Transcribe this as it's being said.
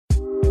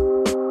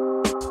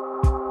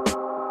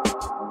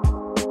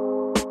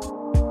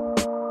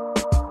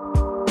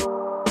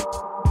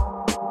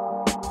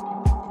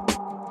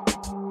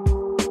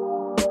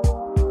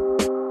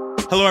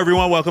Hello,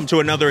 everyone. Welcome to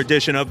another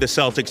edition of the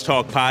Celtics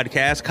Talk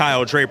podcast.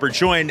 Kyle Draper,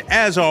 joined,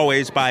 as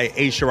always, by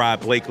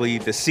Sherrod Blakely,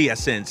 the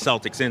CSN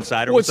Celtics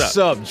insider. What's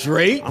up,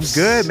 Drake? I'm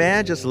good,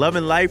 man. Just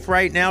loving life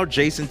right now.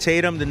 Jason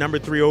Tatum, the number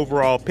 3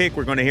 overall pick.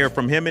 We're going to hear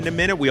from him in a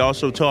minute. We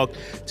also talked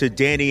to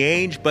Danny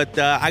Ainge, but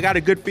I got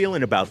a good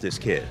feeling about this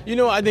kid. You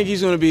know, I think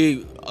he's going to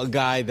be a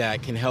guy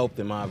that can help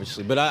them,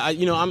 obviously. But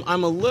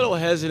I'm a little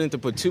hesitant to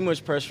put too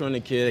much pressure on the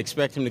kid.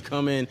 Expect him to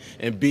come in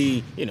and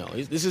be,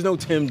 this is no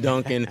Tim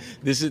Duncan.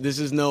 This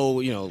is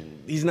no,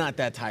 he's not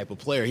that type of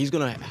player. He's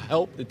going to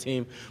help the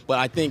team, but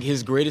I think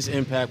his greatest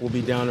impact will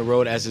be down the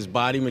road as his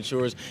body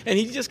matures and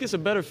he just gets a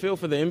better feel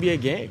for the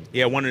NBA game.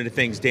 Yeah, one of the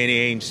things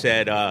Danny Ainge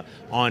said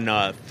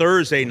on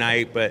Thursday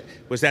night, but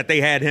was that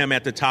they had him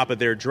at the top of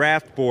their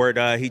draft board.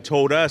 He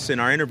told us in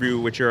our interview,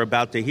 which you're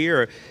about to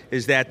hear,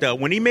 is that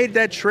when he made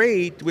that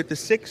trade with the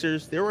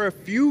Sixers, there were a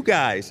few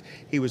guys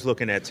he was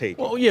looking at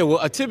taking. Well, yeah.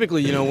 Well,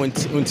 typically, when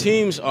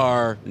teams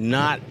are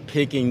not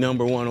picking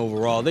number 1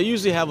 overall, they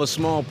usually have a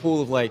small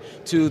pool of like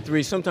 2,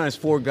 3, sometimes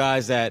 4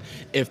 guys that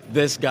if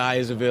this guy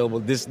is available,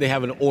 they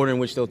have an order in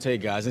which they'll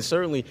take guys. And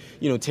certainly,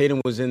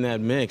 Tatum was in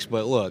that mix.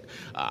 But look,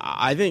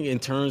 I think in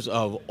terms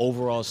of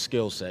overall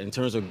skill set, in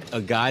terms of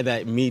a guy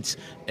that meets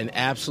an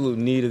absolute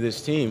need of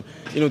this team,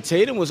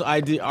 Tatum was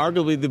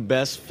arguably the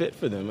best fit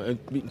for them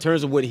in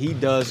terms of what he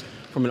does.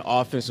 From an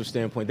offensive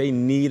standpoint, they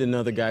need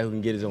another guy who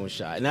can get his own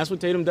shot, and that's what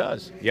Tatum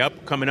does.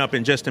 Yep, coming up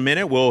in just a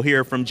minute, we'll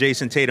hear from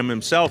Jason Tatum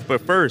himself.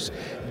 But first,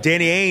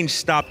 Danny Ainge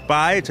stopped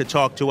by to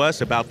talk to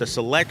us about the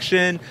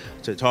selection,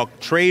 to talk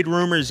trade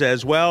rumors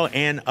as well,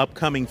 and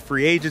upcoming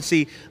free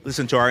agency.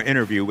 Listen to our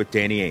interview with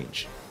Danny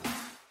Ainge.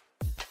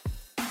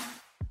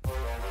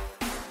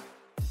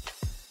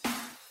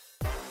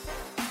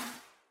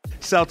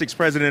 Celtics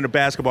president of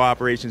basketball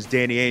operations,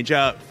 Danny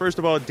Ainge. First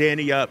of all,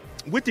 Danny,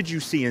 what did you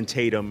see in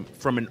Tatum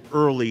from an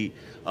early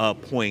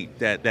point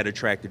that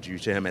attracted you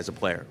to him as a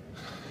player?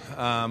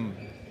 I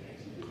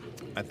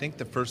think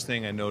the first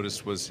thing I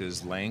noticed was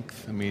his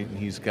length. I mean,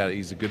 he's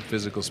a good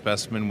physical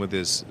specimen with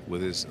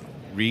his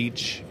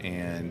reach,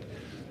 and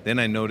then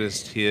I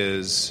noticed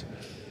his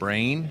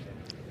brain.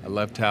 I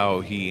loved how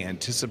he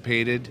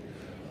anticipated.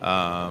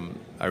 I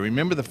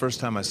remember the first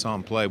time I saw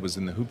him play was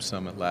in the Hoop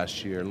Summit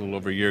last year, a little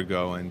over a year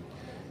ago, and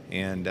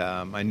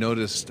I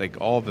noticed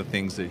like all the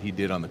things that he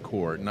did on the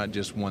court, not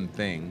just one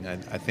thing.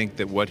 I think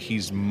that what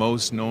he's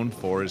most known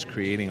for is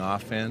creating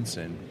offense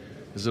and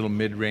his little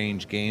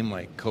mid-range game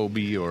like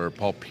Kobe or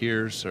Paul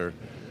Pierce,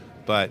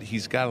 but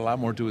he's got a lot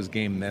more to his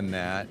game than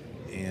that.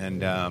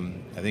 And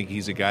I think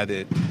he's a guy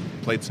that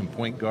played some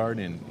point guard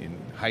in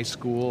high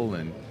school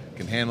and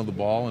can handle the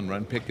ball and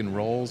run pick and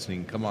rolls, and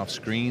he can come off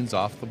screens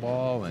off the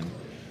ball, and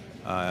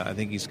I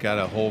think he's got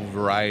a whole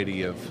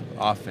variety of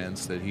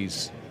offense that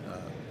he's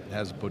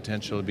has the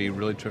potential to be a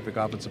really terrific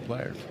offensive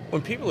player.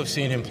 When people have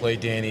seen him play,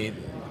 Danny,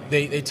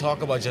 they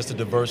talk about just the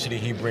diversity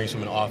he brings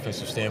from an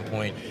offensive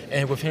standpoint.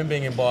 And with him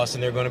being in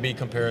Boston, there are going to be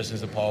comparisons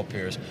to Paul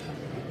Pierce.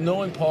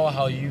 Knowing Paul,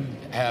 how you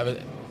have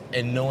it,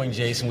 and knowing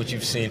Jason, what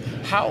you've seen,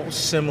 how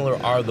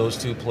similar are those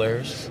two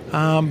players?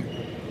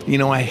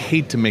 I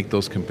hate to make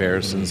those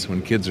comparisons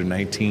when kids are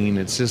 19.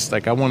 It's just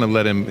like I want to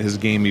let his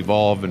game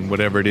evolve and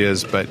whatever it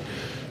is. But,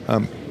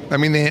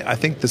 I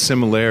think the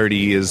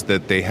similarity is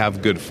that they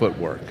have good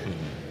footwork.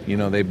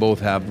 They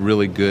both have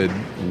really good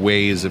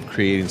ways of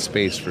creating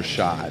space for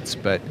shots.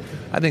 But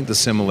I think the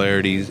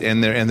similarities,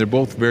 and they're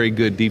both very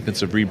good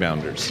defensive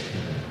rebounders.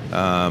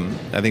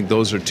 I think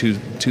those are two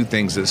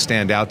things that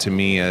stand out to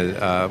me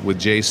with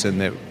Jason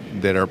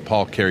that are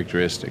Paul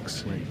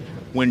characteristics.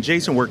 When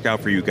Jason worked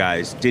out for you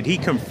guys, did he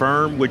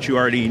confirm what you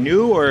already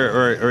knew,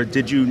 or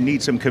did you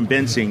need some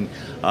convincing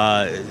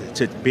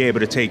to be able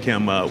to take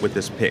him with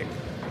this pick?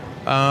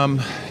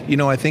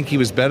 I think he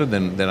was better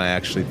than I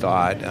actually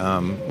thought,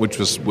 which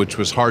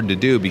was hard to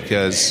do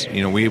because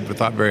we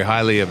thought very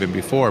highly of him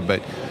before.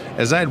 But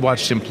as I had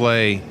watched him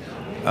play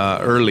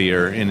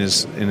earlier in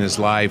his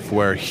life,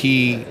 where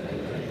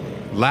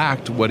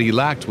what he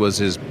lacked was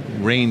his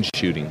range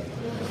shooting,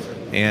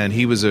 and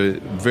he was a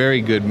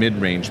very good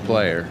mid-range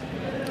player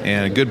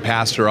and a good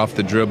passer off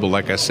the dribble,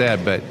 like I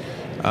said, but.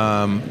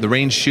 The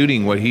range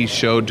shooting, what he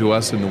showed to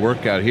us in the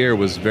workout here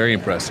was very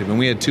impressive. And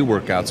we had 2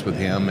 workouts with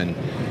him, and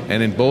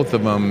in both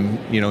of them,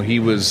 he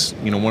was,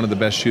 one of the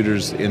best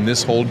shooters in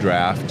this whole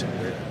draft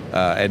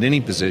at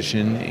any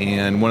position,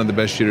 and one of the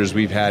best shooters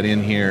we've had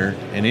in here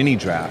in any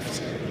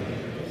draft.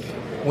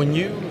 When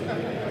you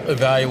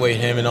evaluate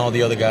him and all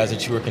the other guys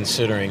that you were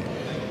considering,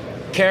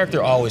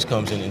 character always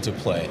comes into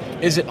play.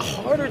 Is it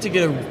harder to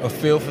get a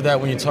feel for that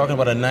when you're talking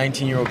about a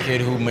 19-year-old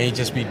kid who may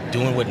just be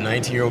doing what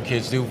 19-year-old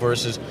kids do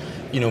versus,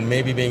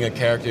 maybe being a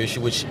character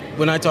issue, which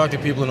when I talk to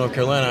people in North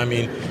Carolina,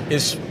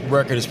 his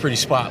record is pretty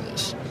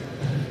spotless.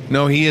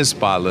 No, he is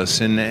spotless.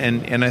 And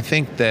I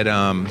think that,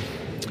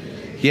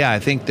 I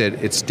think that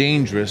it's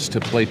dangerous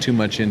to play too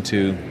much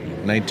into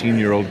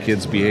 19-year-old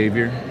kids'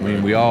 behavior.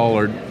 We all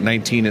are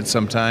 19 at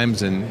some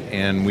times,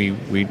 and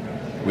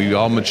we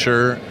all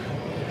mature.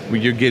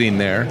 You're getting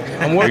there.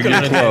 I'm working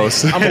on it.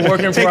 Close. I'm a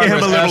work in Taking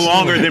progress. him a little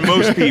longer than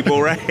most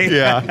people, right?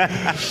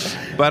 Yeah.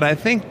 But I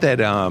think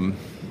that,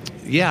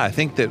 I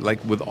think that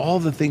like with all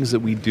the things that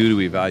we do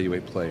to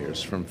evaluate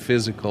players, from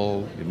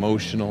physical,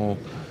 emotional,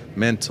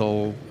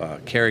 mental,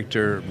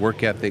 character,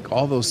 work ethic,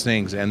 all those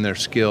things and their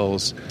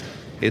skills,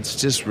 it's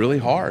just really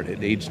hard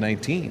at age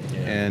 19. Yeah.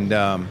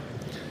 And,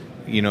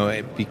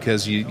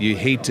 because you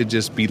hate to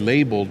just be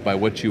labeled by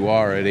what you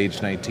are at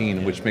age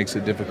 19, which makes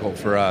it difficult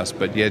for us.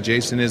 But yeah,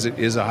 Jason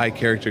is a high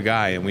character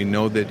guy, and we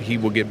know that he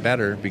will get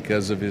better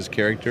because of his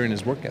character and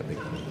his work ethic.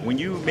 When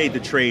you made the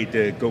trade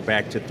to go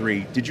back to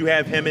 3, did you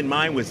have him in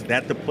mind? Was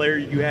that the player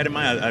you had in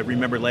mind? I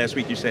remember last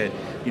week you said,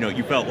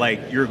 you felt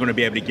like you were going to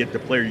be able to get the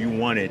player you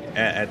wanted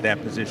at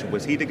that position.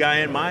 Was he the guy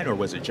in mind, or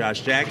was it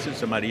Josh Jackson,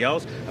 somebody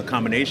else, a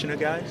combination of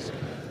guys?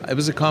 It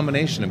was a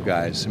combination of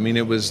guys. I mean,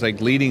 it was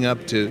like leading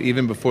up to,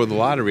 even before the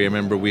lottery, I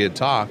remember we had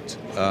talked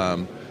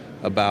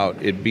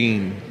about it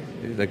being,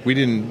 like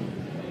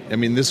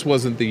this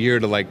wasn't the year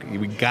to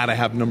we got to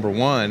have number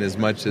 1 as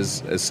much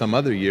as some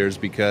other years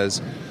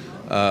because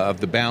of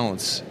the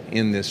balance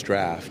in this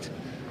draft.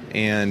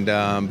 And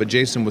but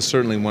Jason was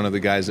certainly one of the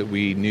guys that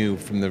we knew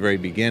from the very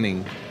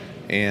beginning.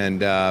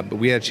 And but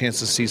we had a chance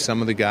to see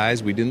some of the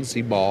guys. We didn't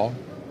see Ball.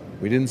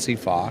 We didn't see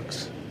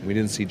Fox. We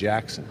didn't see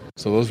Jackson.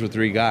 So those were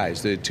 3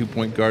 guys. The 2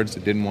 point guards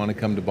that didn't want to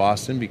come to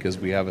Boston because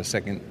we have a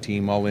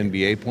second-team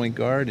All-NBA point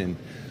guard. And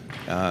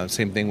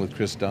same thing with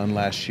Chris Dunn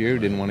last year.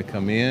 Didn't want to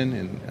come in.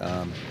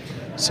 And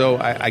so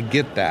I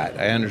get that.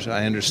 I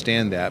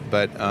understand that.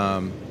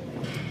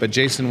 But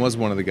Jason was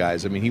one of the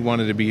guys. I mean, he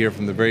wanted to be here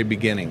from the very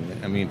beginning.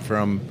 I mean,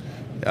 from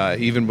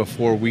even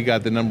before we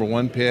got the number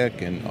 1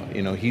 pick. And,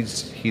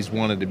 he's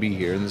wanted to be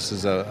here. And this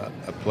is a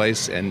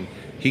place. And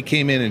he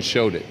came in and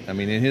showed it. I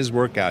mean, in his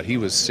workout, he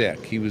was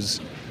sick. He was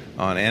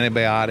on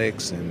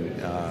antibiotics and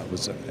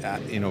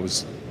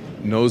his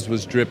nose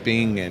was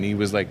dripping, and he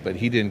was but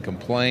he didn't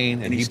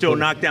complain. And he still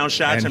knocked down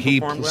shots and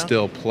performed well? And he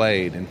still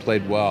played and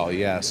played well,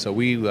 yeah. So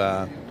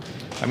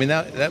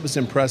that was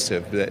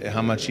impressive,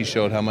 how much he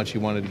showed, how much he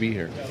wanted to be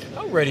here.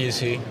 How ready is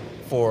he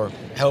for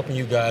helping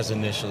you guys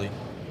initially?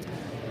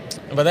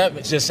 But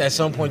that just at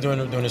some point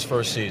during his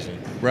first season.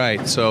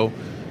 Right. So,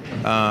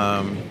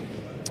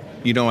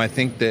 I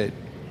think that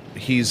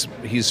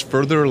he's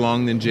further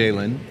along than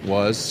Jalen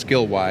was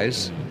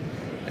skill-wise,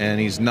 and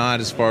he's not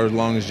as far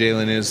along as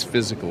Jalen is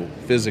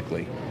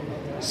physically.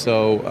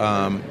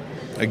 So,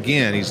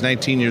 again, he's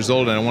 19 years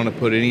old, and I don't want to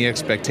put any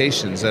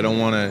expectations. I don't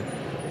want to.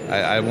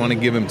 I want to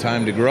give him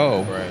time to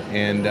grow, right.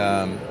 And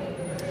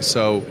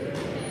so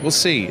we'll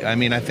see. I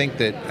mean, I think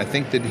that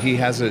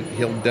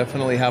he'll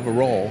definitely have a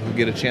role. He'll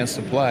get a chance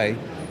to play,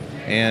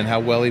 and how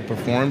well he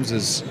performs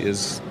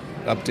is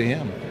up to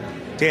him.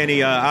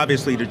 Danny,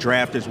 obviously the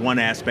draft is one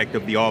aspect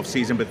of the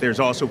offseason, but there's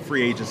also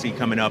free agency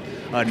coming up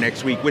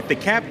next week. With the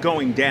cap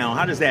going down,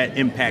 how does that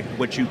impact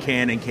what you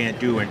can and can't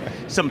do, and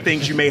some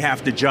things you may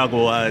have to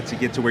juggle to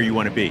get to where you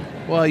want to be?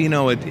 Well,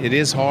 it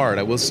is hard.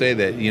 I will say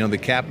that, the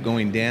cap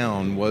going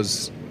down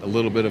was a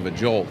little bit of a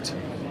jolt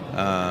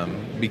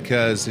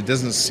because it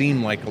doesn't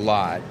seem like a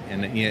lot.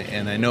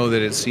 And I know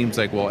that it seems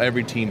like, well,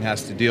 every team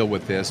has to deal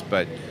with this,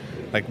 but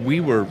we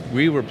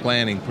were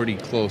planning pretty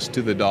close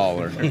to the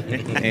dollar,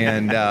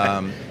 and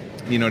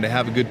to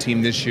have a good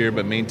team this year,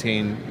 but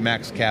maintain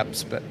max cap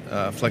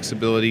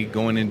flexibility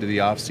going into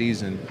the off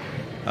season.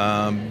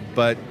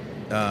 But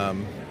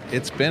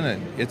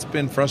it's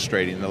been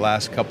frustrating the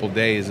last couple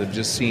days of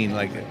just seeing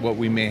what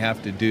we may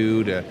have to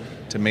do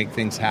to make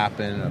things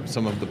happen.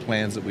 Some of the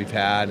plans that we've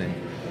had,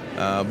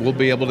 and we'll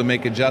be able to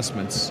make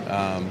adjustments.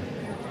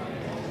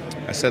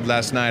 I said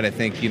last night, I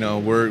think,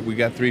 we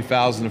got 3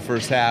 fouls in the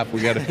first half.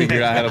 We got to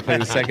figure out how to play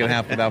the second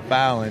half without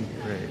fouling.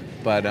 Right.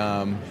 But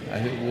I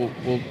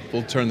think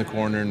we'll turn the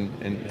corner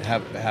and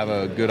have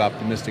a good,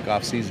 optimistic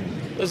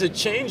offseason. Does it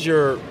change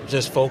your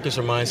just focus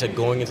or mindset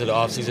going into the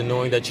offseason,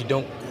 knowing that you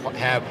don't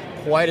have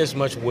quite as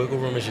much wiggle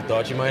room as you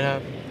thought you might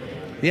have?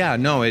 Yeah,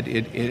 no,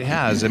 it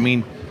has. I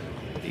mean,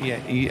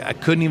 yeah, I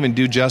couldn't even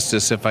do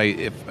justice if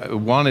I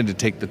wanted to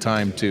take the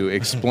time to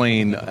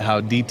explain how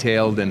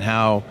detailed and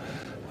how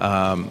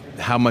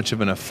much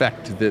of an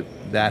effect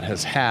that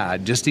has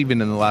had, just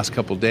even in the last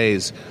couple of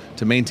days,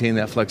 to maintain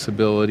that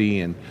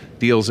flexibility and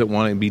deals that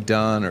want to be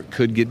done or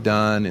could get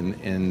done,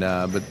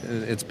 but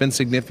it's been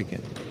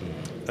significant.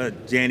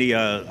 Danny,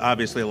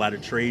 obviously a lot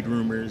of trade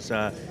rumors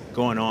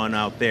going on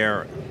out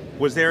there.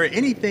 Was there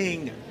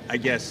anything, I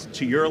guess,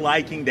 to your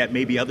liking that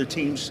maybe other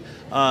teams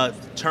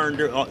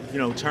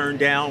turned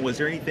down? Was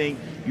there anything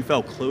you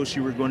felt close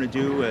you were going to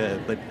do,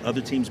 but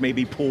other teams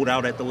maybe pulled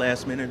out at the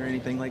last minute or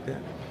anything like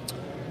that?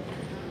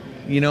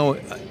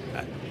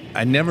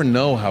 I never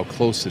know how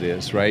close it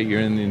is, right? You're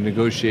in the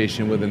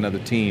negotiation with another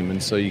team,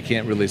 and so you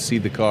can't really see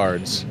the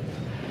cards.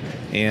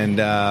 And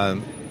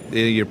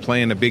you're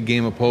playing a big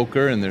game of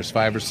poker, and there's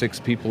 5 or 6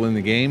 people in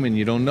the game, and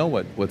you don't know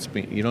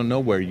you don't know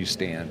where you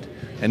stand.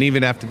 And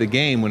even after the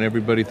game, when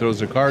everybody throws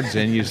their cards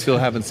in, you still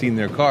haven't seen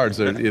their cards,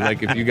 or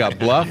like if you got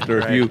bluffed, or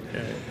if you.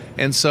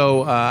 And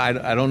so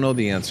I don't know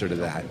the answer to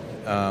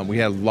that. We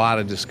had a lot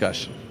of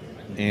discussion,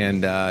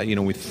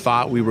 And we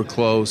thought we were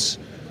close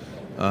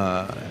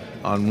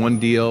on one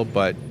deal,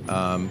 but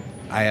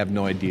I have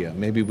no idea.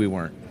 Maybe we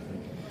weren't.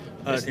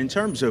 In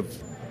terms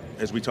of,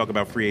 as we talk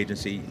about free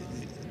agency,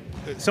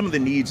 some of the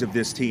needs of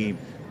this team,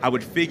 I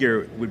would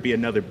figure would be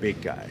another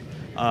big guy.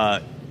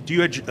 Do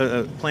you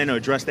plan to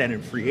address that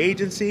in free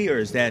agency, or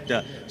is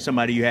that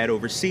somebody you had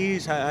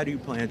overseas? How do you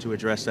plan to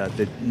address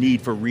the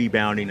need for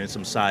rebounding and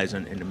some size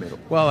in the middle?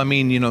 Well, I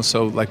mean,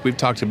 so like we've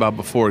talked about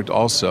before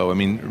also, I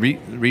mean,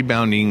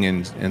 rebounding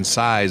and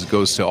size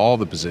goes to all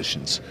the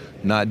positions,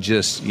 not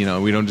just,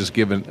 we don't just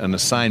give an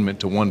assignment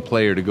to one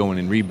player to go in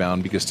and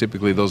rebound, because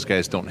typically those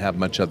guys don't have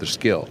much other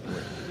skill.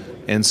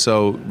 And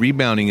so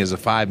rebounding is a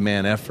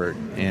 5-man effort,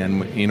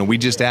 and we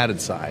just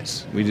added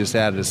size. We just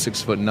added a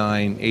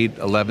 6'9",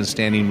 8'11"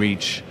 standing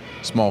reach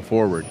small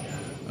forward.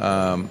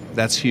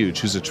 That's huge.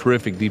 Who's a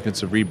terrific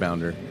defensive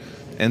rebounder,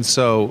 and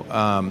so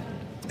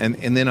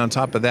and then on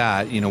top of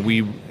that,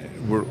 we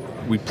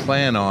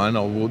plan on.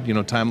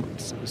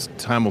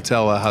 Time will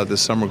tell how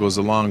this summer goes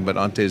along. But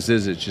Ante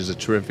Zizic is a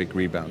terrific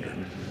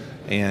rebounder,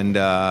 and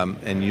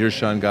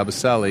Yershon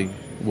Gabaseli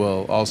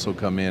will also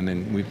come in,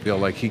 and we feel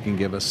like he can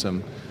give us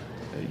some.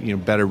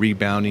 Better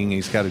rebounding.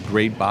 He's got a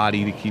great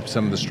body to keep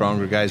some of the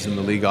stronger guys in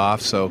the league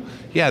off. So,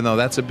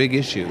 that's a big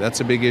issue.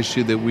 That's a big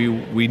issue that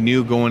we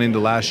knew going into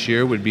last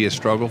year would be a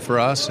struggle for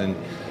us, and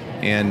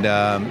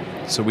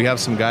so we have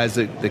some guys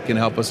that can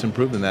help us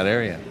improve in that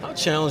area. How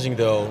challenging,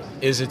 though,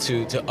 is it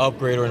to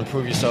upgrade or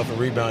improve yourself in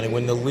rebounding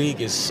when the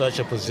league is such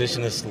a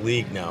positionless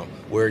league now,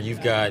 where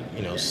you've got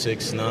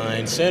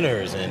 6'9"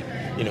 centers and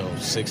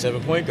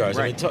 6'7" point guards?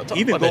 Right. I mean, talk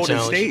even about Golden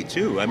that State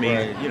too. I mean,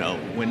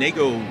 right. When they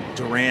go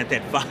Durant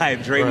at 5,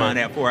 Draymond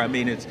at 4. I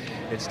mean, it's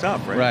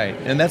tough, right? Right,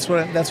 and that's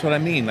what I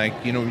mean. Like,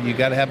 you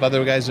got to have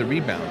other guys that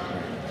rebound,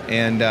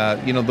 and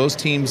those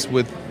teams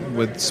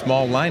with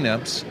small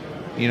lineups.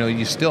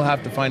 You still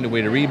have to find a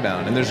way to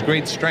rebound, and there's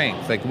great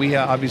strength. Like we're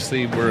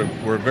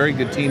a very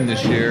good team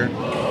this year,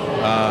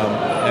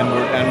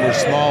 and we're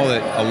small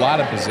at a lot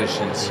of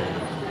positions,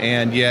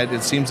 and yet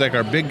it seems like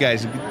our big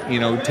guys,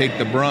 take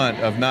the brunt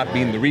of not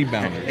being the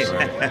rebounders.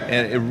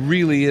 And it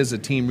really is a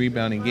team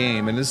rebounding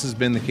game, and this has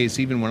been the case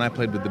even when I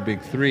played with the big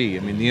three.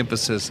 I mean, the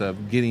emphasis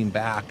of getting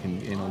back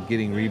and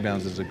getting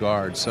rebounds as a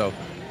guard. So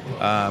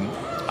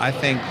I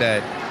think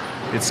that.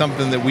 It's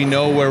something that we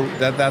know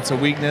that's a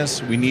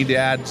weakness. We need to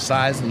add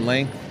size and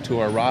length to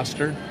our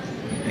roster,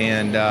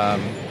 and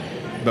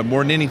but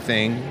more than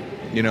anything,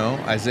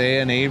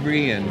 Isaiah and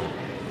Avery and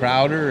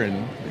Crowder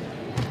and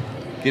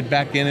get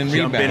back in and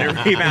jump rebound. In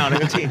and rebound.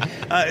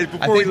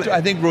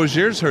 I think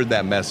Rozier's heard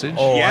that message.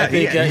 Oh, yeah, I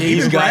think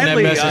he's gotten that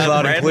message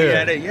loud and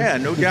clear. Yeah,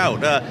 no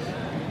doubt.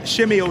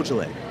 Shimmy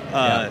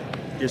Ojeleye.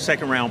 Your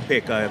second-round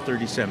pick,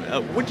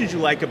 37. What did you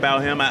like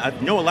about him? I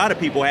know a lot of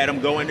people had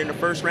him going in the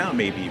first round,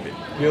 maybe even.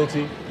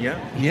 Guilty. Yeah.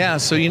 Yeah.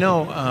 So we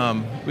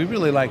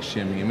really like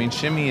Shimmy. I mean,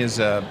 Shimmy is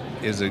a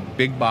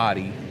big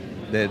body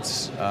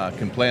that's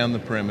can play on the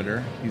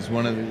perimeter. He's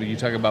one of you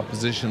talk about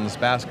positionless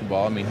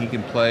basketball. I mean, he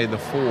can play the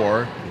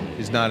 4.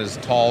 He's not as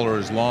tall or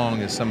as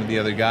long as some of the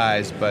other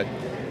guys, but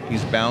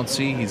he's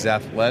bouncy. He's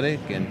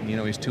athletic, and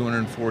he's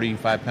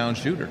 245-pound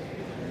shooter.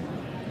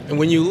 And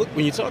when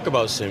you talk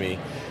about Shimmy.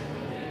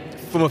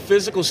 From a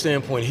physical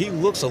standpoint, he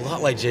looks a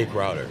lot like Jay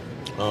Crowder.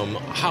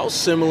 How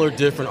similar,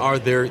 different are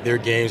their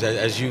games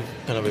as you've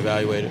kind of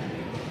evaluated?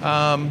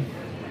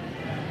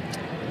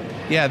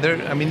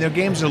 Their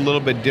games are a little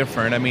bit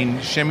different. I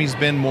mean, Shimmy's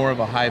been more of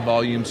a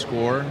high-volume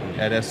scorer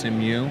at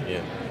SMU.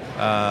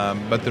 Yeah.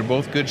 But they're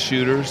both good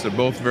shooters. They're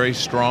both very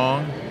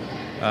strong,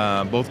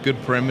 both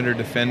good perimeter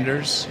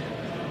defenders.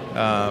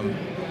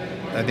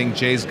 I think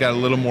Jay's got a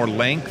little more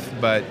length,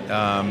 but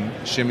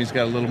Shimmy's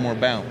got a little more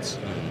bounce.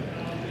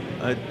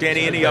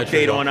 Danny, any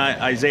update on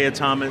Isaiah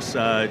Thomas,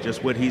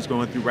 just what he's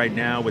going through right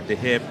now with the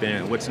hip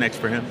and what's next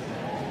for him?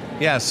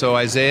 Yeah, so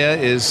Isaiah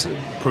is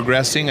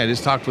progressing. I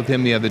just talked with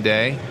him the other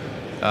day,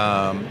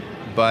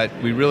 but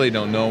we really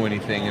don't know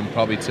anything, and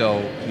probably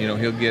till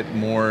he'll get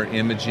more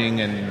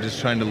imaging and just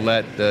trying to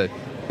let the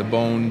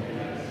bone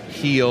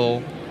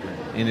heal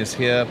in his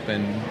hip,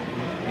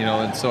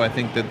 and so I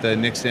think that the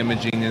next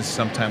imaging is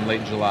sometime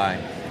late July.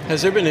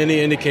 Has there been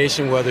any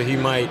indication whether he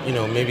might,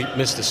 maybe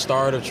miss the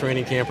start of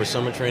training camp or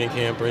summer training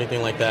camp or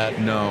anything like that?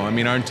 No, I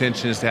mean, our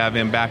intention is to have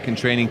him back in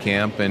training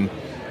camp, and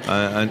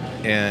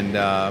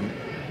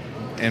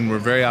we're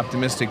very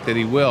optimistic that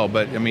he will.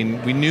 But I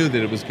mean, we knew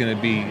that it was going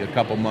to be a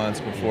couple months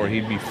before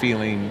he'd be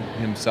feeling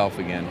himself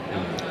again.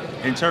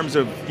 In terms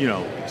of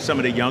some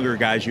of the younger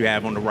guys you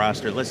have on the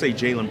roster, let's say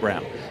Jaylen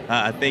Brown.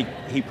 I think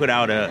he put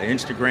out an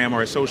Instagram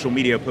or a social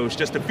media post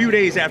just a few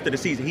days after the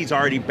season. He's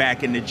already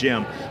back in the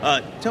gym.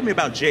 Tell me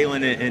about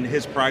Jaylen and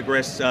his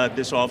progress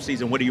this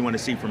offseason. What do you want to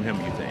see from him,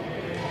 you think?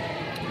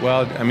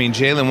 Well, I mean,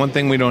 Jaylen, one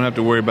thing we don't have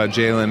to worry about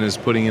Jaylen is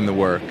putting in the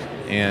work.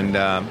 And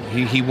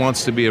he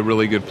wants to be a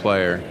really good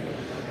player.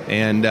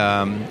 And,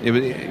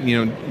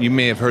 you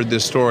may have heard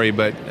this story,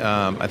 but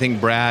I think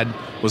Brad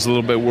was a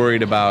little bit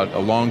worried about a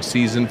long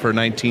season for a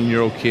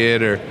 19-year-old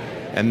kid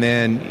and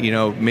then,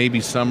 maybe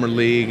summer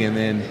league and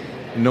then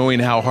knowing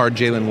how hard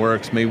Jalen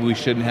works, maybe we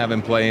shouldn't have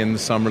him play in the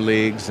summer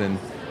leagues and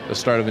the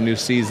start of a new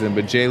season.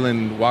 But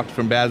Jalen walked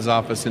from Bad's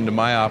office into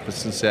my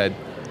office and said,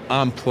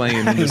 I'm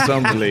playing in the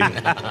summer league.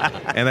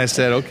 And I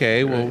said,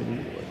 okay, well,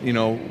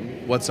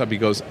 what's up? He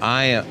goes,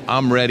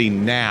 I'm ready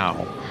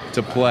now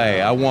to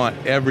play. I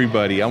want every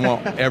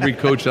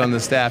coach on the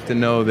staff to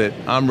know that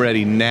I'm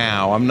ready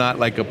now. I'm not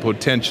like a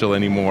potential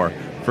anymore.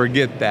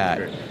 Forget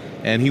that.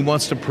 And he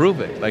wants to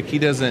prove it. Like he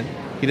doesn't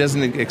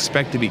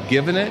expect to be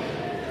given it.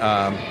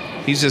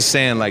 He's just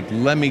saying, like,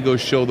 let me go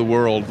show the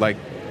world, like,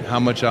 how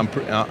much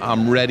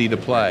I'm ready to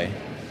play.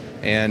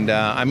 And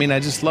I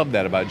just love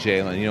that about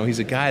Jalen. He's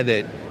a guy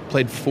that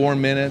played 4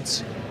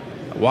 minutes,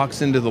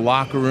 walks into the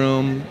locker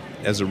room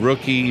as a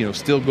rookie,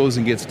 still goes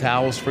and gets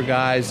towels for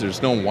guys.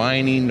 There's no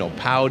whining, no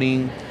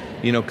pouting.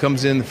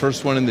 Comes in the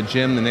first one in the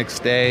gym the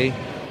next day.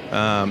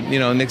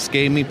 Next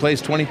game he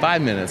plays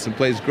 25 minutes and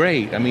plays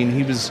great.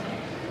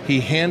 He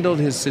handled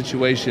his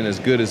situation as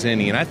good as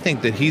any, and I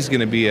think that he's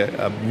going to be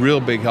a real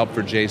big help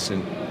for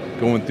Jason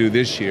going through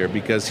this year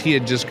because he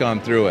had just gone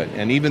through it.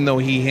 And even though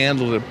he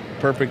handled it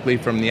perfectly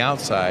from the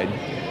outside,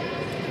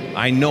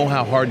 I know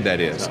how hard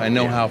that is. I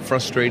know how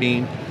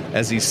frustrating,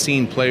 as he's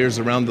seen players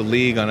around the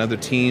league on other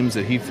teams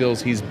that he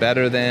feels he's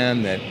better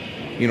than, that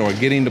are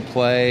getting to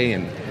play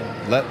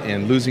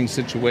and losing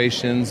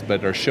situations,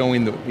 but are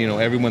showing that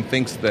everyone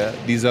thinks that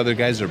these other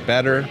guys are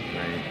better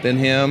than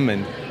him,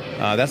 and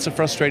that's a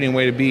frustrating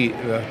way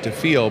to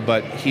feel.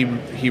 But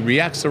he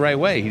reacts the right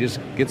way. He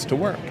just gets to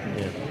work.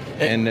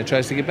 And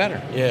tries to get better.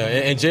 Yeah,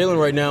 and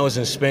Jalen right now is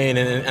in Spain,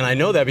 and I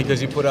know that because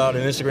he put out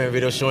an Instagram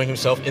video showing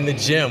himself in the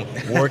gym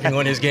working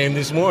on his game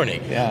this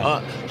morning. Yeah.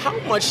 How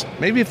much?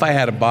 Maybe if I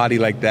had a body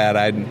like that,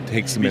 I'd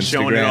take some Instagram.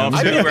 Showing it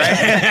off too, right?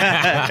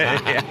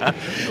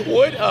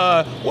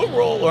 Yeah. What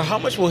role or how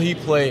much will he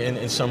play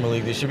in Summer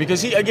League this year?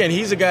 Because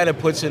he's a guy that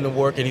puts in the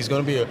work, and he's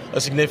going to be a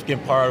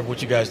significant part of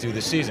what you guys do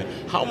this season.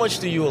 How much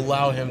do you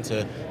allow him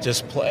to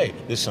just play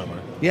this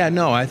summer? Yeah,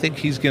 no, I think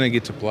he's going to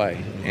get to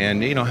play.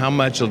 And, how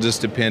much will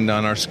just depend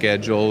on our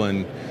schedule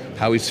and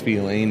how he's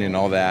feeling and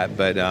all that.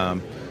 But,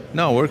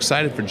 no, we're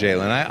excited for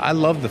Jalen. I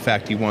love the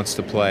fact he wants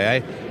to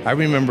play. I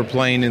remember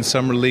playing in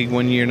Summer League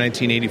one year,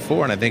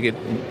 1984, and I think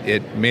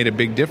it made a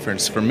big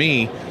difference for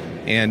me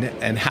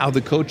and how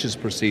the coaches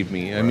perceive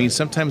me.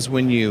 Sometimes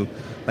when you,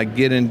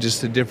 get in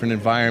just a different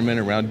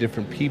environment around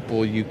different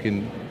people, you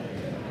can,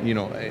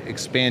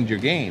 expand your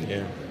game.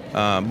 Yeah.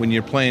 When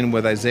you're playing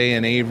with Isaiah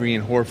and Avery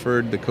and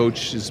Horford,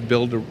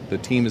 the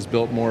team is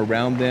built more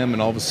around them,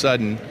 and all of a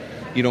sudden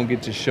you don't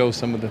get to show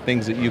some of the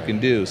things that you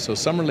can do. So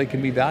Summer League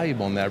can be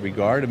valuable in that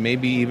regard, and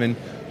maybe even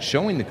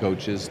showing the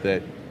coaches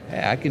that,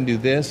 hey, I can do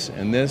this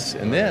and this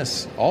and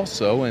this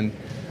also, and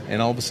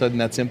all of a sudden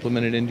that's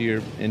implemented into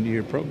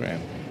your program.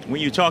 When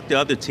you talk to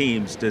other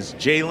teams, does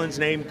Jalen's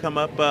name come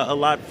up a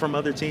lot from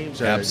other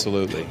teams?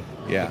 Absolutely.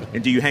 Yeah.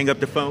 And do you hang up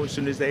the phone as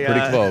soon as they...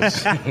 Pretty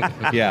close.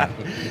 Yeah.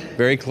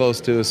 Very close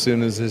to as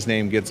soon as his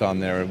name gets on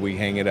there, we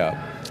hang it up.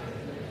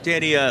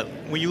 Danny,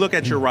 when you look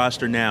at your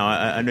roster now,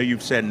 I know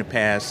you've said in the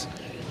past,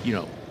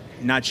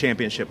 not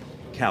championship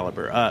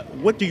caliber.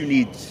 What do you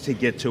need to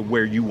get to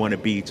where you want to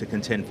be to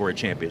contend for a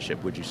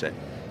championship, would you say?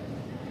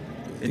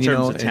 In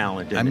terms of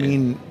talent.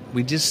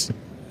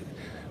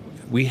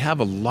 We have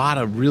a lot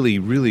of really,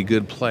 really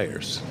good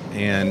players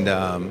and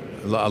a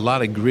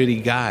lot of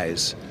gritty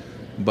guys.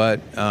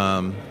 But,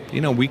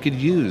 we could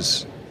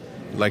use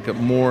like a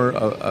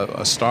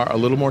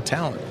little more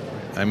talent.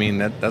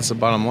 That's the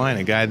bottom line.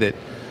 A guy that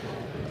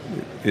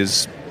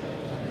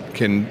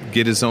can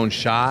get his own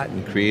shot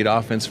and create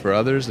offense for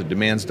others, that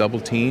demands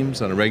double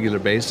teams on a regular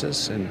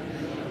basis. And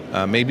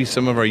maybe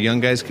some of our young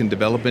guys can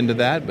develop into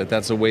that, but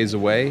that's a ways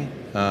away.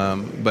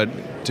 But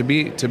to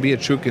be a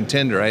true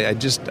contender, I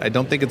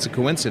don't think it's a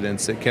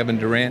coincidence that Kevin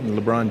Durant and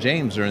LeBron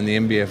James are in the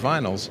NBA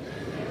Finals.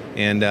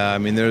 And,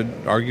 they're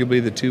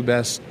arguably the two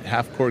best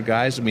half-court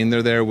guys.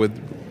 They're there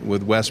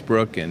with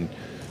Westbrook and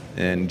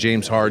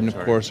James Harden, of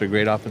course, are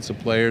great offensive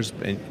players.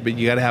 But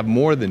you got to have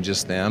more than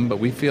just them. But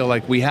we feel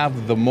like we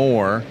have the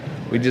more.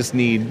 We just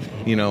need,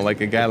 like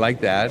a guy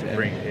like that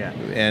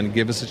and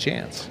give us a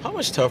chance. How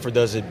much tougher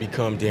does it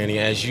become, Danny,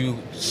 as you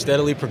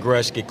steadily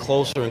progress, get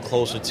closer and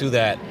closer to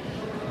that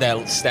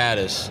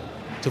status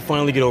to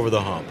finally get over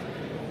the hump?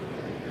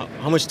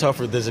 How much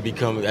tougher does it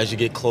become as you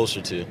get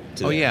closer to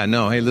that? Yeah,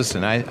 no. Hey,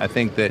 listen, I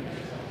think that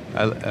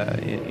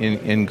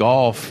in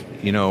golf,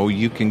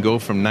 you can go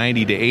from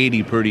 90 to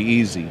 80 pretty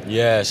easy.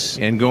 Yes.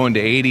 And going to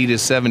 80 to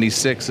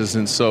 76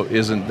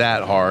 isn't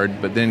that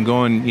hard, but then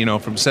going,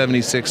 from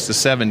 76 to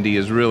 70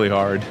 is really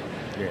hard.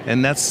 Yeah.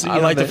 And that's I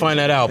like to find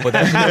that out, but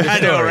that's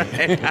another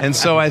story. Right? And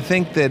so I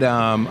think that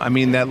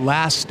that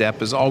last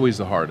step is always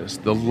the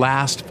hardest. The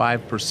last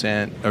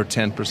 5% or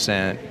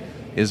 10%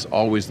 is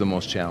always the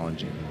most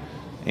challenging.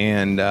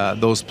 And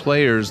those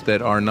players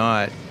that are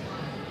not,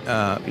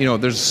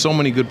 there's so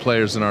many good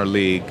players in our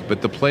league,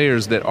 but the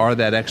players that are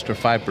that extra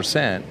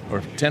 5%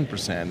 or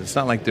 10%, it's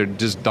not like they're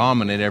just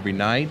dominant every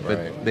night, but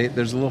right.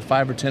 There's a little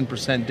 5 or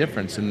 10%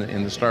 difference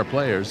in the star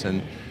players,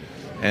 and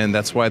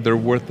that's why they're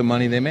worth the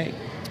money they make.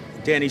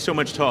 Danny, so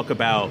much talk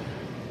about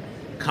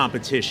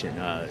competition?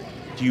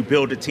 Do you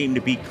build a team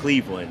to beat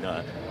Cleveland?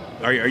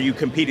 Are you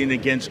competing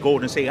against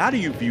Golden State? How do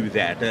you view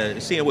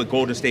that? Seeing what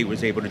Golden State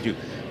was able to do,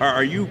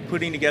 are you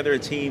putting together a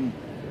team,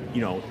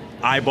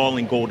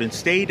 eyeballing Golden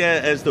State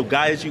as the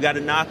guys you got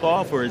to knock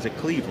off, or is it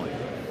Cleveland?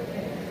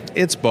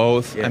 It's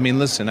both. Yeah. I mean,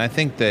 listen, I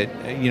think that,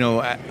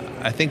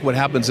 I think what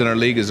happens in our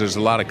league is there's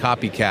a lot of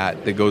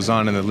copycat that goes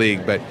on in the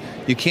league, but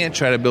you can't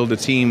try to build a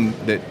team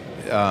that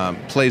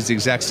plays the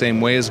exact same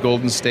way as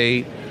Golden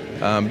State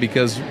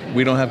because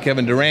we don't have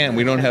Kevin Durant,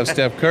 we don't have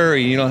Steph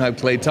Curry, you don't have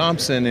Klay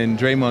Thompson and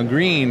Draymond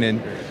Green,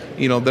 and,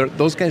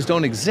 those guys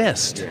don't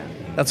exist. Yeah.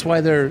 That's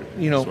why they're,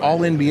 all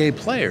NBA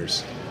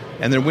players,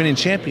 and they're winning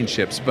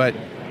championships, but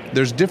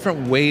there's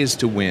different ways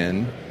to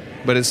win.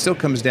 But it still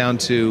comes down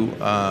to,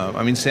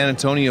 San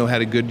Antonio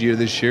had a good year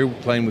this year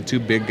playing with two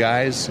big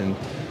guys, and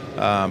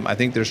I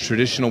think there's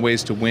traditional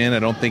ways to win. I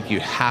don't think you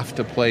have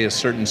to play a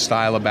certain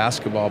style of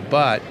basketball,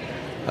 but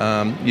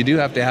you do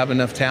have to have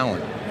enough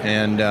talent,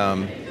 and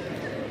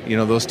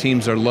those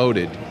teams are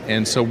loaded.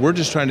 And so we're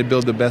just trying to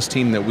build the best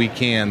team that we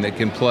can that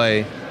can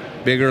play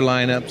bigger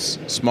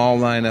lineups, small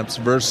lineups,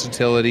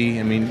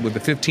 versatility. I mean, with the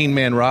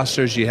 15-man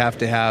rosters, you have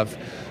to have.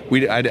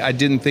 I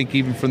didn't think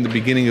even from the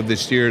beginning of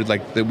this year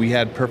that we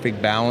had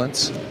perfect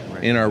balance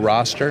in our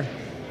roster.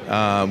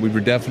 We were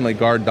definitely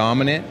guard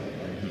dominant,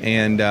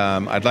 and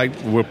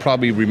we'll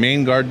probably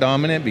remain guard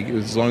dominant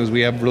because as long as we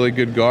have really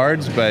good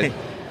guards. But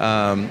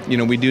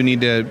we do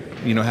need to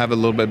have a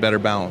little bit better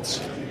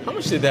balance. How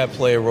much did that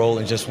play a role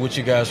in just what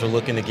you guys were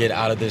looking to get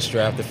out of this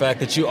draft? The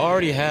fact that you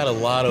already had a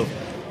lot of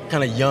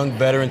kind of young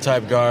veteran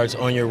type guards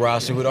on your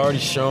roster who had already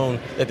shown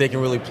that they can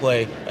really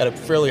play at a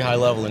fairly high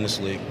level in this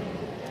league.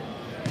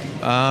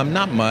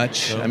 Not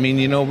much. No. I mean,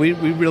 we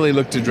really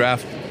look to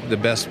draft the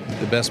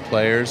best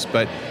players,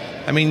 but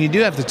I mean, you do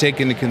have to take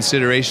into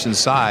consideration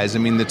size. I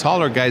mean, the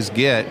taller guys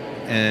get,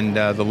 and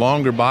the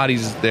longer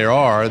bodies there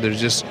are,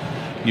 there's just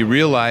you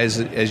realize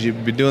as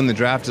you've been doing the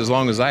draft as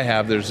long as I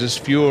have, there's just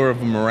fewer of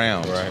them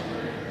around. Right.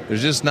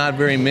 There's just not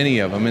very many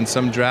of them, and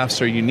some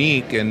drafts are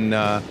unique, and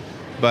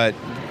but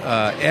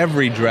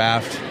every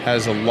draft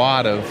has a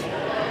lot of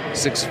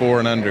 6'4"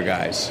 and under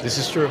guys. This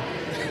is true.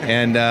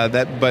 And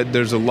but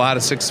there's a lot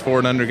of 6'4"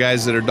 and under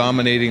guys that are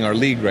dominating our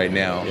league right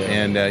now, yeah.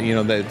 And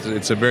that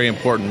it's a very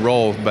important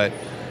role. But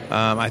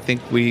I think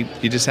you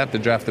just have to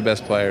draft the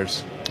best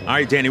players. All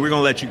right, Danny, we're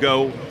going to let you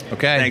go.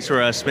 Okay. Thanks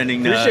for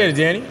spending Appreciate it,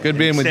 Danny. Good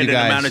being with you extended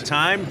guys. amount of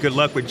time. Good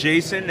luck with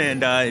Jason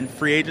and in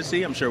free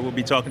agency. I'm sure we'll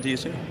be talking to you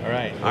soon. All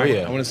right. Oh,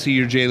 yeah. I want to see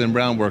your Jaylen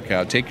Brown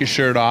workout. Take your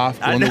shirt off.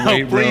 Go I in the know.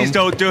 weight Please room,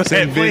 don't do it.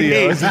 send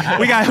Please.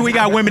 videos. we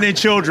got women and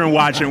children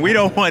watching. We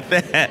don't want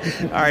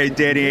that. All right,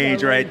 Danny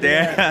Ainge right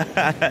there.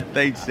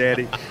 Thanks,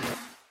 Danny.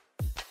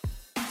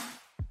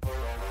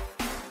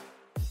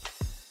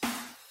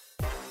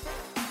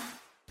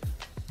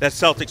 That's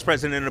Celtics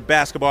president of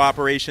basketball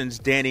operations,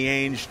 Danny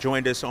Ainge,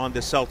 joined us on the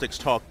Celtics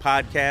Talk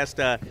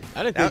podcast. I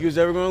didn't think he was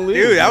ever going to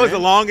leave. Dude, that was a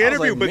man. long I was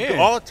interview, like, but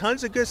man.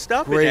 tons of good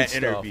stuff in Great that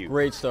stuff. interview.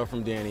 Great stuff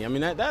from Danny. I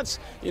mean, that's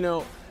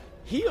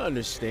he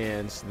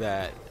understands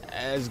that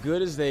as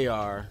good as they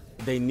are,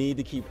 they need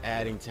to keep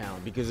adding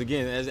talent because,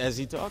 again, as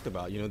he talked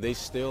about, they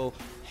still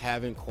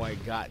haven't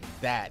quite got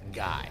that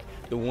guy,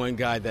 the one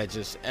guy that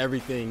just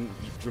everything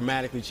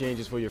dramatically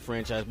changes for your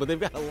franchise. But they've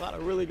got a lot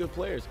of really good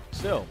players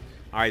still.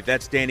 All right,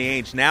 that's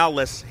Danny Ainge. Now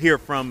let's hear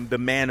from the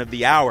man of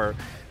the hour,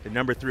 the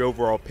number 3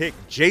 overall pick,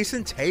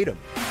 Jason Tatum.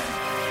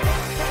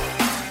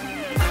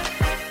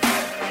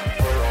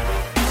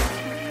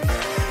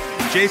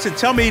 Jason,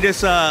 tell me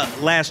this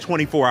last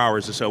 24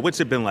 hours or so. What's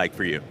it been like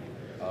for you?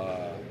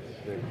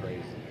 It's been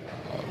crazy.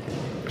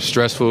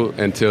 Stressful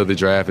until the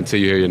draft,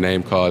 until you hear your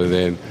name called,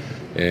 and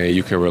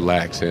you can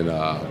relax. And,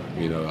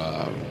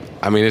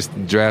 it's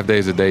draft day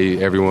is the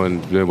day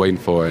everyone's been waiting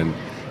for, and,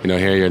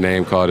 hearing your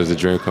name called is a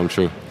dream come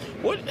true.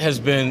 What has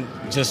been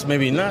just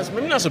maybe not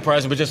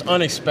surprising, but just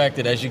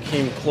unexpected as you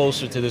came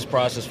closer to this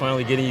process,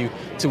 finally getting you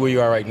to where you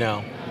are right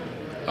now?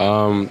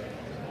 I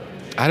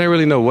didn't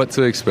really know what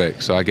to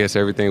expect, so I guess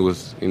everything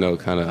was,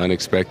 kind of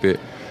unexpected.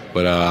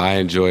 But I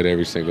enjoyed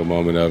every single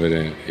moment of it,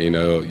 and,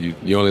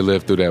 you only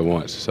live through that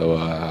once, so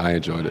I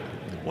enjoyed it.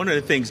 One of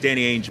the things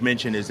Danny Ainge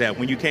mentioned is that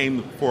when you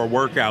came for a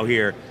workout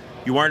here,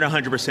 you weren't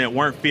 100%,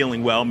 weren't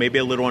feeling well, maybe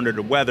a little under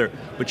the weather,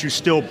 but you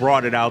still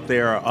brought it out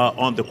there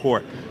on the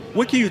court.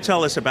 What can you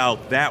tell us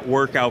about that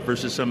workout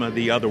versus some of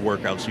the other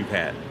workouts you've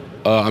had?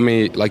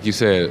 Like you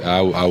said,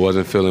 I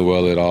wasn't feeling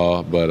well at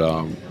all, but,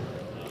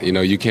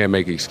 you can't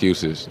make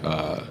excuses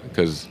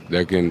because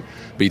there can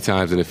be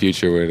times in the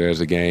future where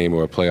there's a game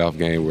or a playoff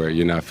game where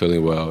you're not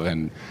feeling well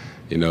and,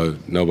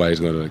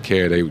 nobody's going to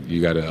care.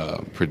 You got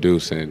to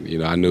produce.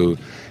 And, I knew,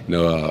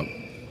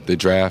 the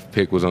draft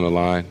pick was on the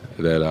line,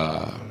 that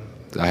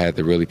I had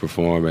to really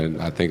perform,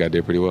 and I think I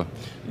did pretty well.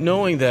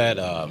 Knowing that,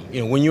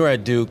 when you were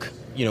at Duke,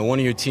 one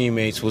of your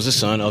teammates was the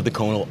son of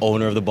the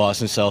owner of the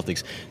Boston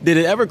Celtics. Did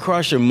it ever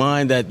cross your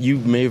mind that you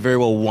may very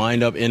well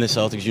wind up in a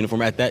Celtics uniform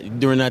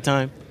during that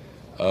time?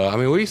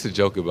 We used to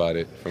joke about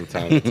it from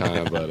time to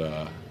time,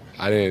 but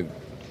I didn't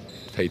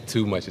pay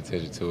too much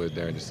attention to it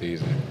during the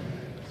season.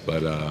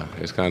 But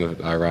it's kind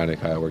of ironic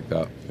how it worked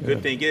out.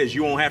 Good thing is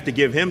you won't have to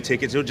give him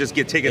tickets. He'll just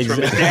get tickets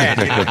from his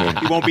dad.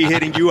 He won't be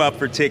hitting you up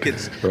for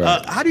tickets.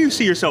 Right. How do you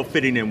see yourself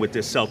fitting in with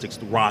this Celtics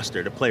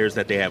roster, the players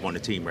that they have on the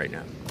team right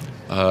now?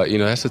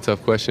 That's a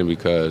tough question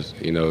because,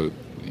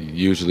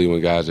 usually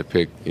when guys are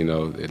picked, in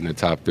the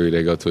top 3,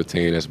 they go to a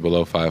team that's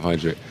below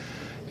 500.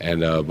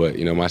 And but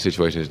my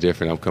situation is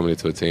different. I'm coming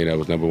into a team that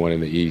was number 1 in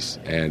the East,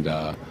 and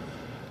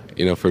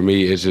for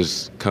me, it's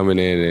just coming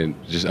in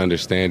and just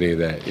understanding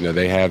that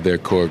they have their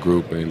core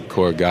group and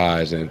core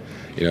guys, and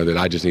that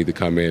I just need to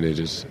come in and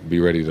just be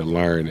ready to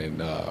learn and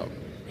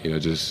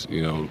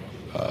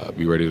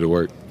be ready to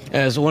work.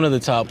 As one of the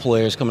top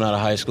players coming out of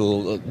high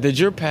school, did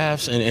your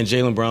paths and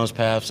Jaylen Brown's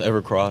paths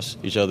ever cross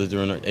each other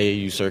during an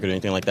AAU circuit or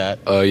anything like that?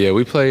 Yeah,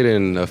 we played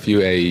in a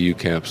few AAU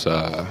camps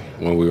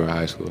when we were in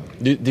high school.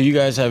 Did you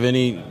guys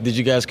did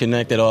you guys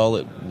connect at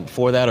all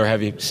before that, or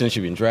have you, since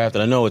you've been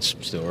drafted? I know it's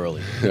still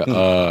early.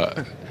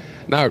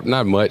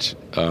 Not much.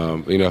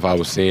 If I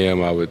would see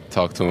him, I would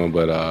talk to him,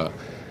 but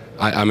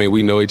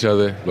we know each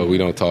other, but we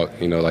don't talk,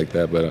 like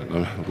that,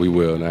 but we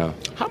will now.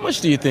 How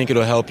much do you think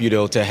it'll help you,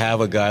 though, to have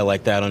a guy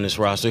like that on this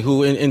roster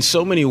who, in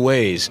so many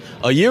ways,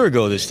 a year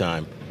ago this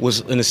time,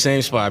 was in the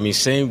same spot,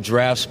 same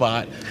draft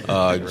spot,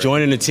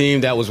 joining a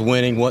team that was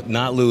winning,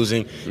 not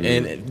losing,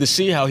 and to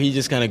see how he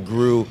just kind of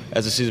grew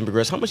as the season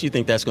progressed, how much do you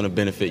think that's going to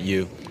benefit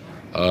you?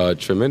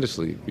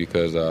 Tremendously,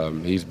 because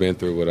he's been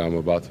through what I'm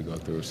about to go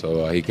through,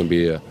 so he can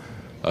be a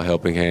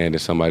helping hand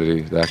and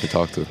somebody that I can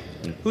talk to.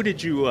 Who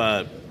did you...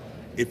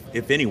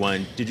 If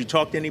anyone, did you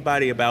talk to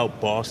anybody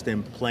about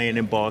Boston, playing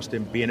in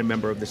Boston, being a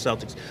member of the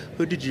Celtics?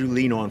 Who did you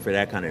lean on for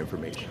that kind of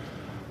information?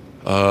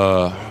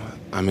 Not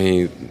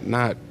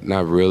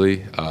really.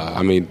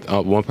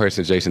 One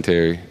person, Jason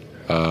Terry,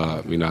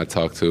 I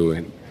talked to,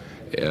 and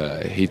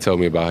he told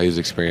me about his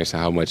experience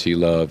and how much he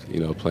loved,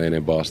 playing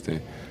in Boston.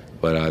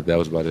 But that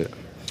was about it.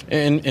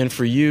 And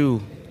for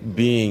you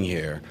being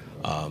here,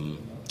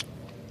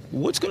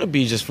 what's going to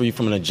be just for you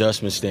from an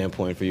adjustment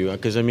standpoint for you?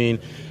 Because,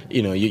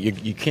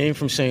 you came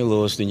from St.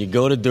 Louis, then you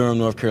go to Durham,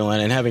 North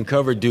Carolina, and having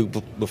covered Duke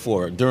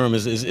before, Durham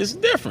is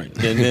different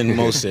than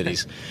most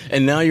cities.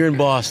 And now you're in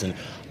Boston.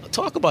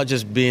 Talk about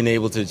just being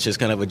able to just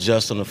kind of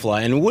adjust on the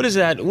fly. And what is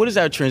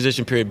that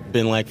transition period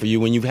been like for you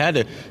when you've had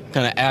to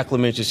kind of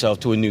acclimate yourself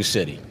to a new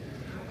city?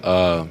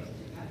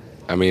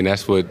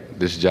 That's what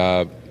this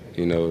job,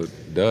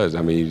 does.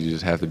 You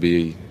just have to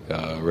be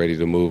ready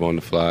to move on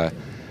the fly.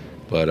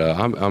 But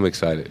I'm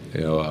excited,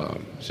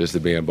 just to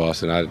be in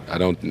Boston. I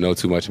don't know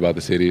too much about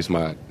the city. It's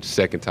my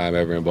second time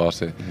ever in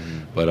Boston,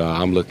 but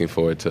I'm looking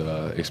forward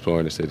to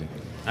exploring the city.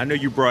 I know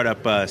you brought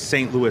up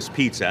St. Louis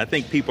pizza. I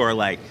think people are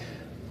like,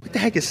 what the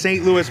heck is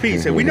St. Louis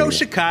pizza? We know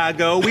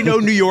Chicago. We know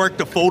New York,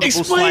 the foldable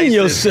Explain slices.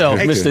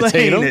 yourself, Mr.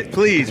 Tatum. It,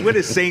 please. What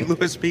is St.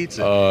 Louis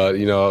pizza?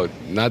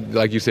 Not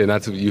like you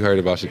said, you heard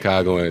about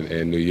Chicago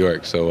and New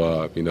York.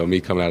 So, me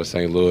coming out of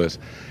St. Louis,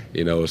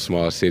 a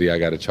small city, I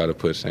got to try to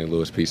put St.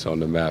 Louis pizza on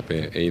the map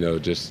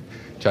and just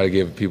try to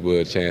give people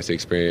a chance to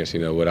experience,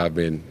 what I've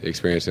been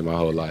experiencing my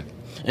whole life.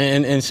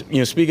 And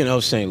speaking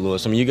of St.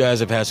 Louis, you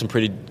guys have had some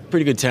pretty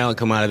good talent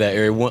come out of that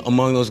area.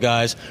 Among those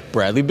guys,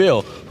 Bradley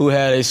Beal, who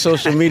had a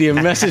social media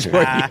message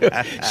for you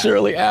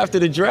shortly after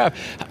the draft.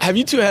 Have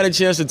you two had a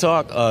chance to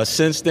talk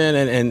since then?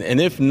 And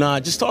if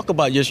not, just talk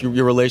about just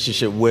your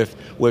relationship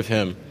with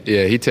him.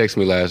 Yeah, he texted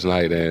me last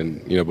night,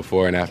 and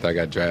before and after I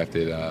got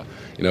drafted,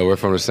 we're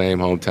from the same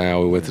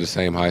hometown. We went to the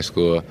same high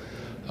school.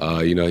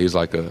 He's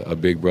like a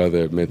big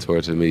brother,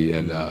 mentor to me.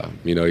 And,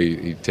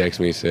 he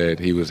texted me and said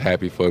he was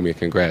happy for me and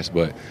congrats.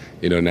 But,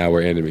 now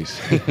we're enemies.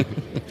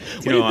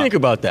 What do you think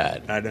about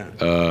that? I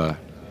know.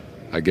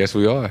 I guess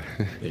we are.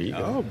 There you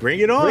go. Oh, bring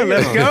it on.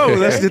 Let's go.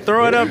 Let's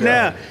throw it up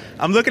now.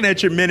 I'm looking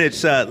at your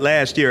minutes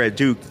last year at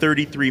Duke,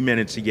 33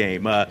 minutes a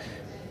game.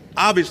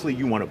 Obviously,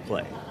 you want to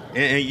play.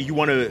 And you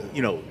want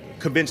to,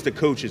 convince the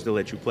coaches to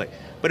let you play.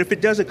 But if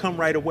it doesn't come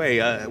right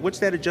away, what's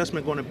that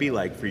adjustment going to be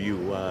like for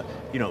you?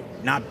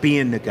 Not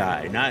being the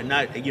guy,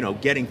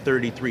 not getting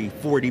 33,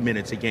 40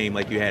 minutes a game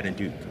like you had in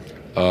Duke.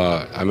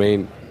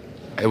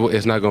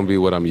 It's not going to be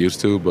what I'm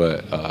used to,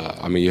 but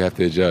you have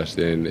to adjust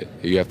and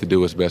you have to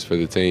do what's best for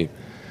the team.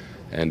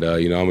 And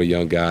I'm a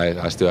young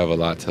guy. I still have a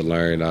lot to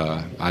learn.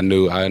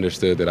 I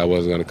understood that I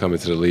wasn't going to come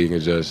into the league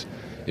and just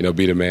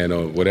be the man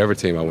on whatever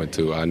team I went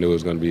to. I knew it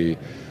was going to be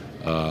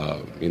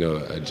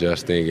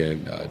adjusting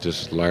and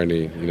just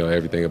learning,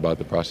 everything about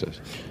the process.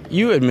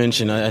 You had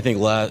mentioned, I think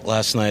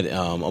last night,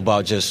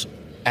 about just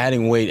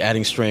adding weight,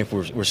 adding strength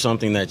were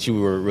something that you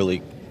were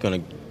really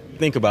going to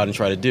think about and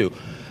try to do.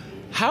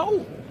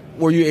 How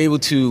were you able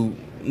to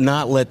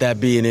not let that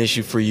be an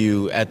issue for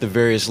you at the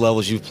various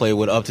levels you've played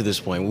with up to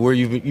this point, where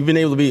you've been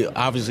able to be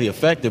obviously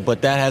effective,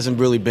 but that hasn't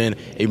really been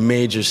a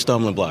major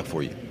stumbling block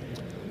for you?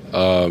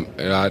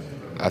 And I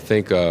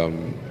think,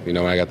 when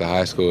I got to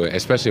high school,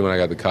 especially when I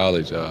got to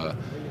college, I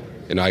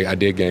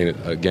did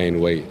gain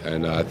weight,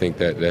 and I think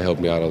that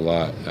helped me out a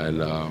lot.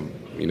 And,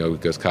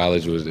 because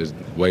college is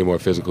way more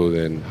physical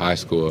than high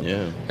school.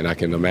 Yeah. And I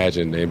can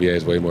imagine the NBA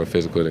is way more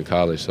physical than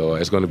college. So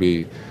it's going to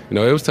be,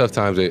 it was tough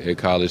times at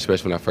college,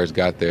 especially when I first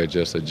got there,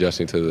 just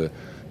adjusting to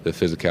the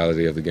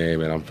physicality of the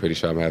game. And I'm pretty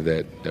sure I'm going to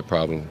have that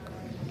problem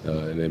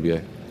in the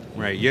NBA.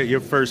 Right.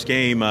 Your first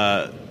game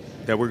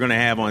that we're going to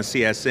have on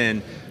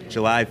CSN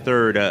July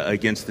 3rd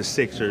against the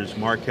Sixers,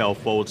 Markelle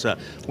Fultz.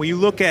 When you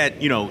look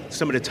at,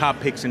 some of the top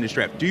picks in this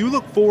draft, do you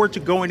look forward to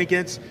going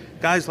against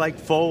guys like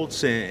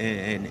Fultz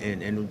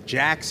and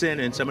Jackson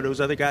and some of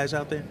those other guys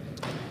out there?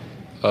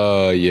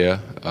 Yeah.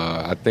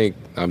 I think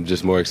I'm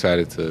just more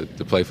excited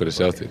to play for the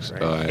Celtics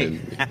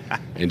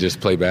and just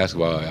play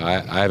basketball.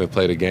 I haven't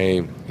played a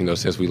game,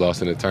 since we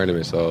lost in the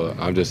tournament, so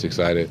I'm just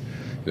excited,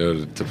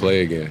 to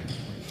play again.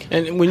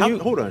 And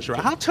hold on, Sherrod.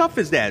 How tough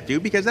is that,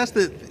 dude? Because that's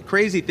the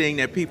crazy thing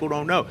that people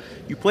don't know.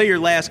 You play your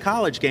last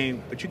college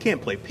game, but you can't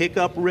play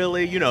pickup,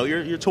 really.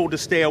 You're told to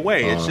stay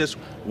away. It's just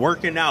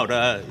working out.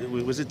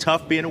 Was it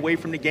tough being away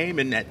from the game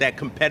and that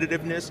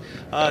competitiven's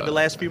the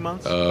last few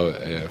months?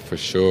 Yeah, for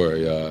sure.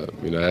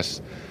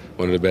 That's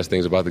one of the best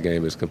things about the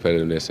game is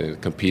competitiveness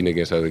and competing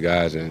against other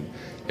guys. And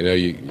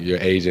your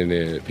agent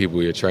and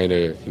people, your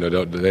trainer,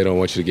 they don't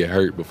want you to get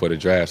hurt before the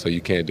draft, so you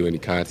can't do any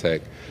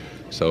contact.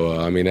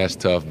 So, that's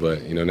tough,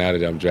 but, now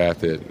that I'm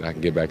drafted, I can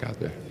get back out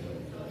there.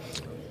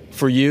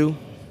 For you,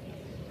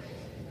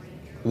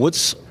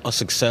 what's a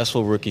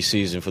successful rookie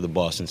season for the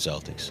Boston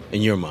Celtics,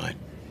 in your mind?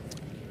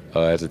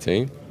 As a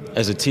team?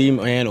 As a team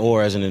and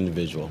or as an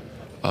individual?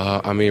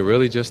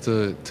 Really just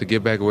to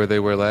get back where they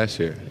were last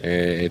year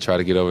and try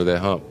to get over that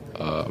hump.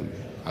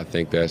 I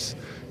think that's,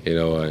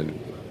 and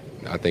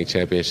I think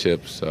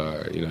championships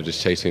are,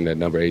 just chasing that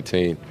number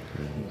 18.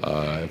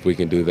 If we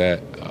can do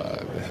that,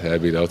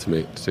 that'd be the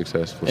ultimate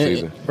successful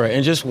season. Right,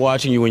 and just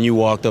watching you when you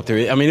walked up there,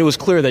 it was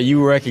clear that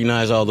you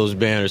recognize all those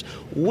banners.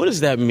 What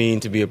does that mean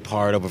to be a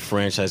part of a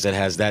franchise that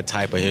has that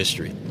type of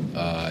history?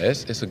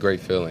 It's a great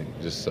feeling,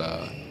 just,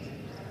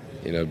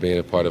 being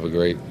a part of a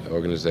great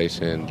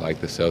organization like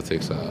the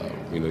Celtics.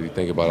 You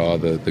think about all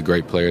the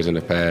great players in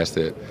the past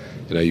that,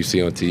 you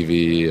see on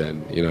TV,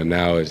 and,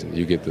 now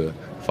you get to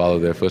follow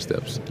their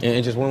footsteps.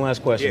 And just one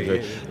last question,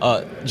 Dre.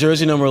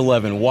 Jersey number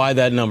 11, why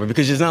that number?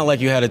 Because it's not like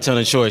you had a ton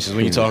of choices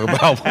when you talk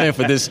about playing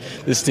for this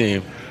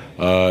team.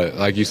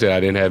 Like you said, I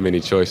didn't have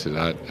many choices.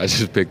 I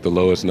just picked the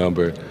lowest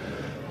number,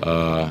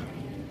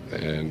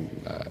 and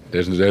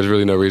there's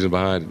really no reason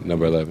behind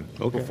number 11.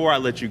 Okay. Before I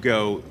let you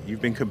go,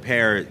 you've been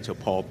compared to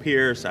Paul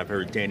Pierce. I've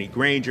heard Danny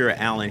Granger,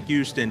 Allen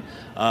Houston.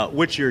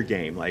 What's your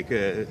game? Like,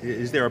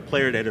 is there a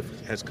player that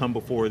has come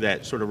before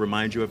that sort of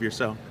reminds you of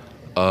yourself?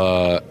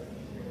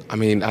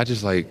 I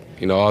just like,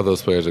 all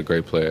those players are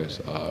great players.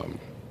 I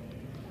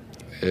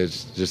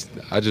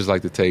just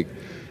like to take,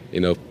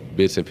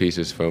 bits and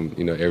pieces from,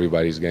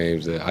 everybody's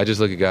games. I just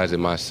look at guys at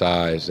my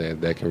size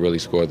and that can really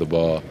score the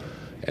ball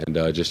and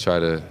just try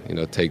to,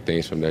 take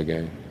things from their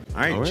game. All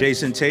right,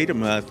 Jayson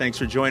Tatum, thanks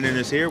for joining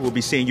us here. We'll be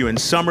seeing you in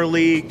Summer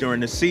League during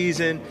the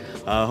season.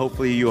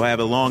 Hopefully you'll have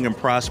a long and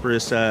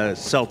prosperous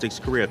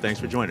Celtics career. Thanks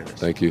for joining us.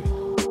 Thank you.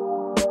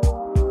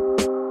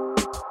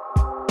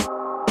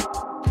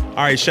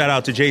 All right, shout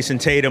out to Jayson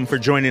Tatum for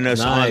joining us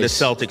on the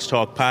Celtics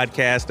Talk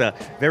podcast.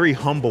 Very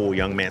humble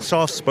young man,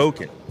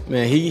 soft-spoken.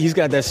 Man, he's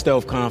got that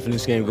stealth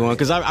confidence game going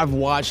because I've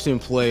watched him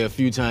play a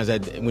few times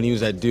when he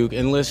was at Duke.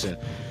 And listen,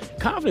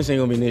 confidence ain't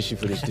going to be an issue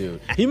for this dude.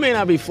 He may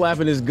not be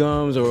flapping his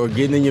gums or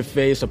getting in your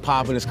face or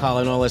popping his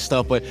collar and all that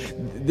stuff, but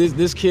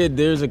this kid,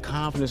 there's a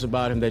confidence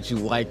about him that you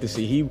like to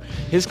see.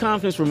 His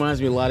confidence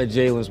reminds me a lot of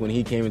Jalen's when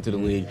he came into the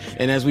league.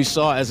 And as we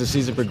saw as the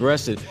season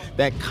progressed,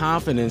 that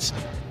confidence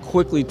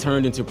quickly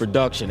turned into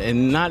production,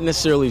 and not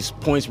necessarily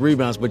points,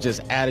 rebounds, but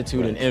just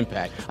attitude and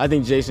impact. I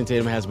think Jayson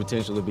Tatum has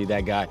potential to be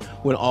that guy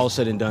when all's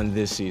said and done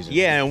this season.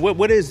 Yeah, and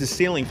what is the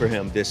ceiling for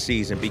him this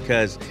season?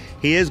 Because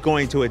he is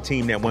going to a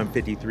team that won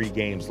 53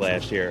 games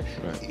last year,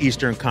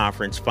 Eastern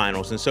Conference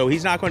Finals, and so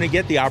he's not going to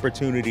get the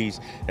opportunities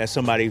that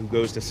somebody who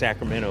goes to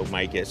Sacramento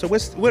might get. So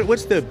what's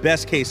the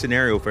best case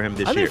scenario for him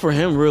this year? I think for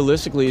him,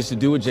 realistically, is to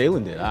do what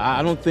Jalen did.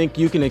 I don't think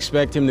you can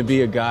expect him to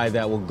be a guy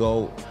that will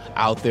go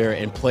out there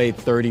and play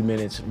 30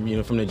 minutes,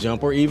 from the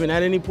jump or even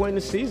at any point in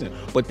the season.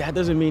 But that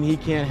doesn't mean he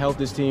can't help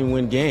this team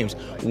win games.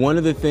 One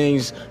of the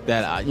things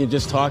that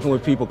just talking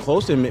with people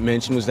close to him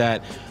mentioned was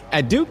that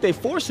at Duke, they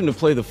forced him to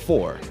play the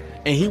 4.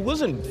 And he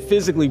wasn't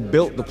physically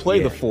built to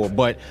play the 4,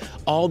 but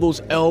all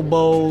those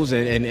elbows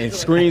and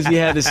screens he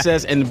had to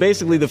set and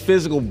basically the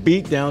physical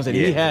beatdowns that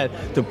he had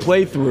to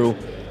play through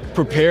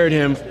prepared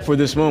him for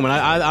this moment.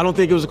 I don't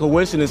think it was a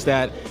coincidence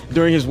that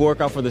during his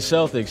workout for the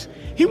Celtics,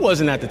 he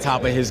wasn't at the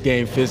top of his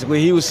game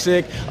physically. He was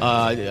sick.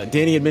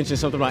 Danny had mentioned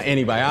something about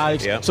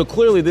antibiotics. Yep. So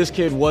clearly this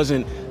kid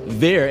wasn't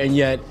there, and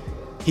yet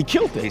he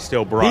killed it. He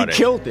still brought it. He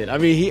killed it. I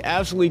mean, he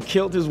absolutely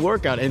killed his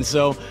workout. And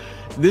so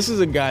this is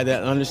a guy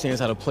that understands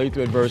how to play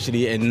through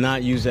adversity and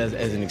not use that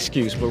as an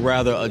excuse, but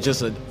rather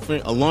just a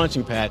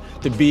launching pad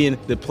to being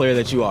the player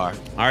that you are.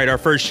 All right, our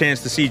first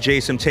chance to see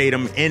Jason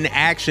Tatum in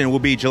action will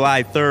be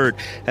July 3rd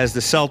as the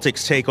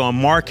Celtics take on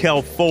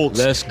Markelle Fultz.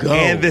 Let's go.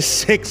 And the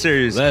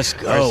Sixers. Let's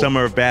go. Our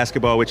Summer of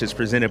Basketball, which is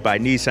presented by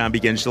Nissan,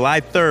 begins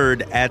July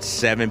 3rd at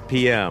 7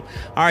 p.m.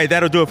 All right,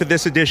 that'll do it for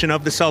this edition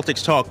of the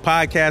Celtics Talk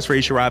podcast. For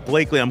Sherrod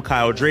Blakely, I'm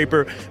Kyle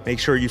Draper. Make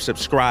sure you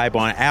subscribe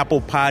on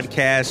Apple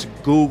Podcasts,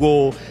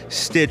 Google,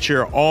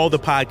 Stitcher, all the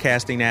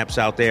podcasting apps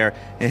out there,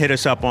 and hit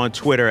us up on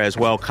Twitter as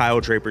well, Kyle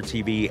Draper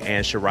TV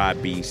and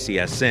Sherrod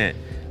BCSN.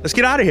 Let's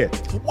get out of here.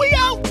 We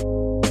out.